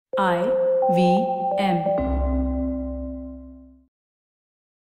IVM.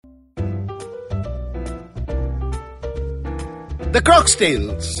 The Crocs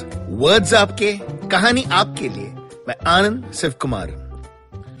tales, words आपके, कहानी आपके लिए। मैं आनंद शिव कुमार।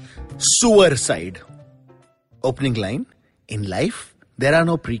 सुअर side. Opening line, in life there are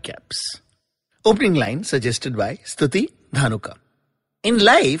no pre caps. Opening line suggested by स्तुति Dhanuka. In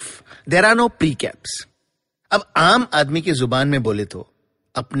life there are no pre caps. अब आम आदमी की जुबान में बोले तो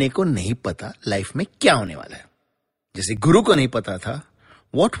अपने को नहीं पता लाइफ में क्या होने वाला है। जैसे गुरु को नहीं पता था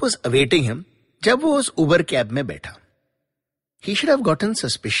व्हाट वाज अवेटिंग हिम जब वो उस उबर कैब में बैठा। He should have gotten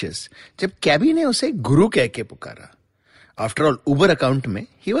suspicious जब कैबी ने उसे गुरु कह के पुकारा। After all, Uber account में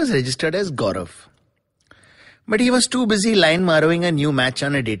he was registered as Gaurav. But he was too busy line borrowing a new match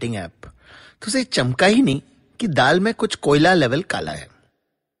on a dating app. तो उसे चमका ही नहीं कि दाल में कुछ कोयला लेवल काला है।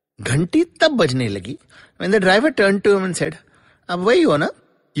 घंटी तब बजने लगी when the driver turned to him and said, अब वही हो ना,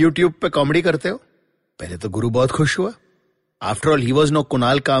 YouTube पे कॉमेडी करते हो। पहले तो गुरु बहुत खुश हुआ। After all, he was no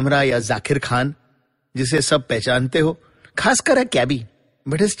Kunal Kamra या जाकिर खान जिसे सब पहचानते हो, खासकर a cabbie.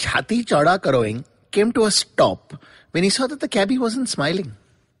 But his छाती चौड़ा करोइंग came to a stop when he saw that the cabbie wasn't smiling.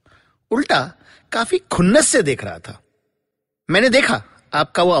 उल्टा काफी खुन्नस से देख रहा था। मैंने देखा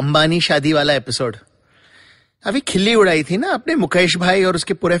आपका वो अंबानी शादी वाला एपिसोड। अभी खिल्ली उड़ाई थी ना अपने मुकेश भाई और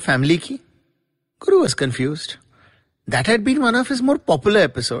उसके पूरे फैमिली की। गुरु was confused. That had been one of his more popular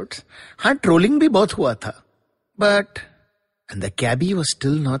episodes. हाँ, ट्रोलिंग भी बहुत हुआ था। But and the cabbie was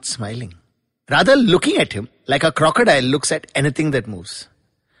still not smiling. Rather looking at him like a crocodile looks at anything that moves.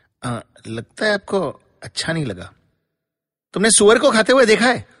 लगता है आपको अच्छा नहीं लगा। तुमने सुअर को खाते हुए देखा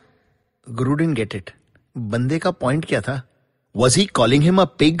है? Guru didn't get it. बंदे का पॉइंट क्या था? Was he calling him a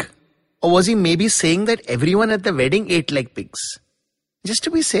pig? Or was he maybe saying that everyone at the wedding ate like pigs? Just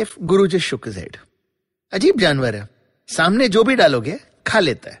to be safe, Guru just shook his head. अजीब जानवर है, सामने जो भी डालोगे खा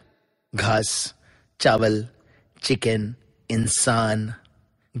लेता है। घास, चावल, चिकन, इंसान।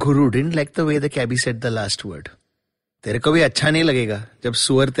 Guru didn't like the way the cabbie said the last word. तेरे को भी अच्छा नहीं लगेगा जब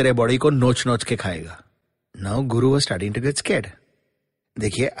सुअर तेरे बॉडी को नोच नोच के खाएगा। Now Guru was starting to get scared.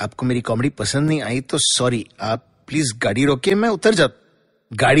 देखिए, आपको मेरी कॉमेडी पसंद नहीं आई तो सॉरी, आप प्लीज गाड़ी रोकिए, मैं उतर जाता।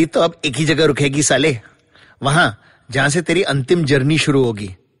 गाड़ी तो अब एक ही जगह रुकेगी साले, वहां जहां से तेरी अंतिम जर्नी शुरू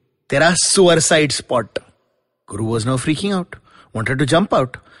होगी, तेरा सुअर side spot. Guru was now freaking out, wanted to jump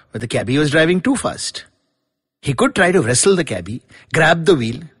out, but the cabbie was driving too fast. He could try to wrestle the cabbie, grab the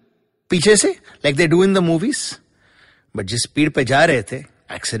wheel, पीछे से, like they do in the movies. But जिस speed पे जा रहे थे,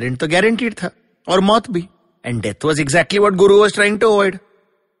 accident तो guaranteed था, और मौत भी. And death was exactly what Guru was trying to avoid.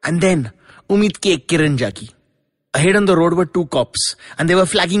 And then, उम्मीद की एक किरण जागी. Ahead on the road were two cops, and they were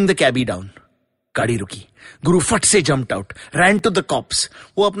flagging the cabbie down. गाड़ी रुकी. Guru फट से jumped out, ran to the cops.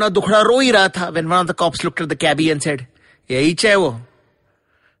 वो अपना दुखड़ा रो ही रहा था when one of the cops looked at the cabbie and said, यही है वो.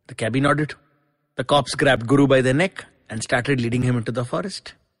 The cabbie nodded. The cops grabbed Guru by the neck and started leading him into the forest.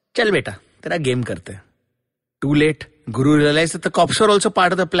 चल बेटा, तेरा गेम करते हैं. Too late. Guru realized that the cops were also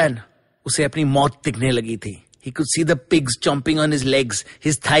part of the plan. उसे अपनी मौत दिखने लगी थी. He could see the pigs chomping on his legs,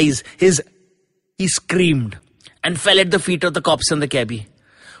 his thighs, He screamed and fell at the feet of the cops and the cabbie.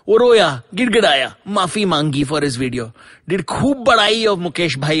 वो रोया, गिड़गिड़ाया, माफी मांगी for his video. Did खूब बड़ाई of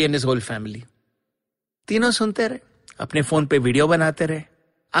मुकेश भाई and his whole family. तीनों सुनते रहे, अपने फोन पे वीडियो बनाते रहे.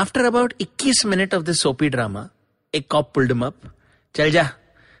 After about 21 minutes of this soapy drama, a cop pulled him up. चल जा,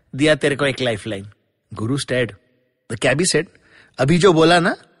 दिया तेरे को एक lifeline. Guru stared. The cabbie said, अभी जो बोला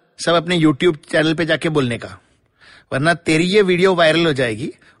ना, सब अपने YouTube चैनल पे जाके बोलने का, वरना तेरी ये वीडियो वायरल हो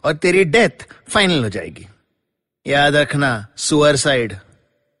जाएगी और तेरी डेथ फाइनल हो जाएगी. याद रखना, सुअर साइड.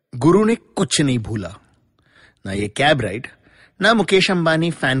 गुरु ने कुछ नहीं भूला, ना ये कैब राइड, ना मुकेश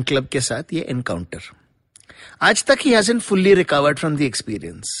अंबानी फैन क्लब के साथ ये एनकाउंटर. आज तक ही hasn't fully recovered from the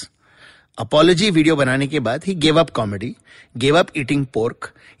experience. Apology video बनाने के बाद ही gave up comedy, gave up eating pork,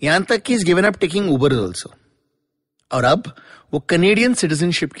 यहां तक कि he's given up taking Uber also. और अब वो कनेडियन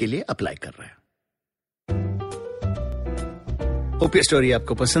सिटीजनशिप के लिए अप्लाई कर रहा है. होप ये स्टोरी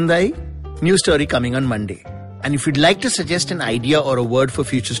आपको पसंद आई. New story coming on Monday. And if you'd like to suggest an idea or a word for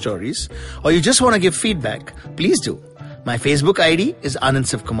future stories, or you just want to give feedback, please do. My Facebook ID is Anand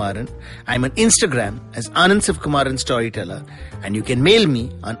Siv Kumaran. I'm on Instagram as Anand Siv Kumaran Storyteller, and you can mail me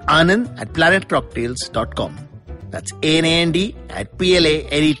on anand@planetcrocktails.com. That's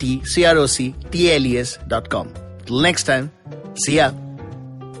ANAND@PLANETCROCTALES.com. Till next time, see ya.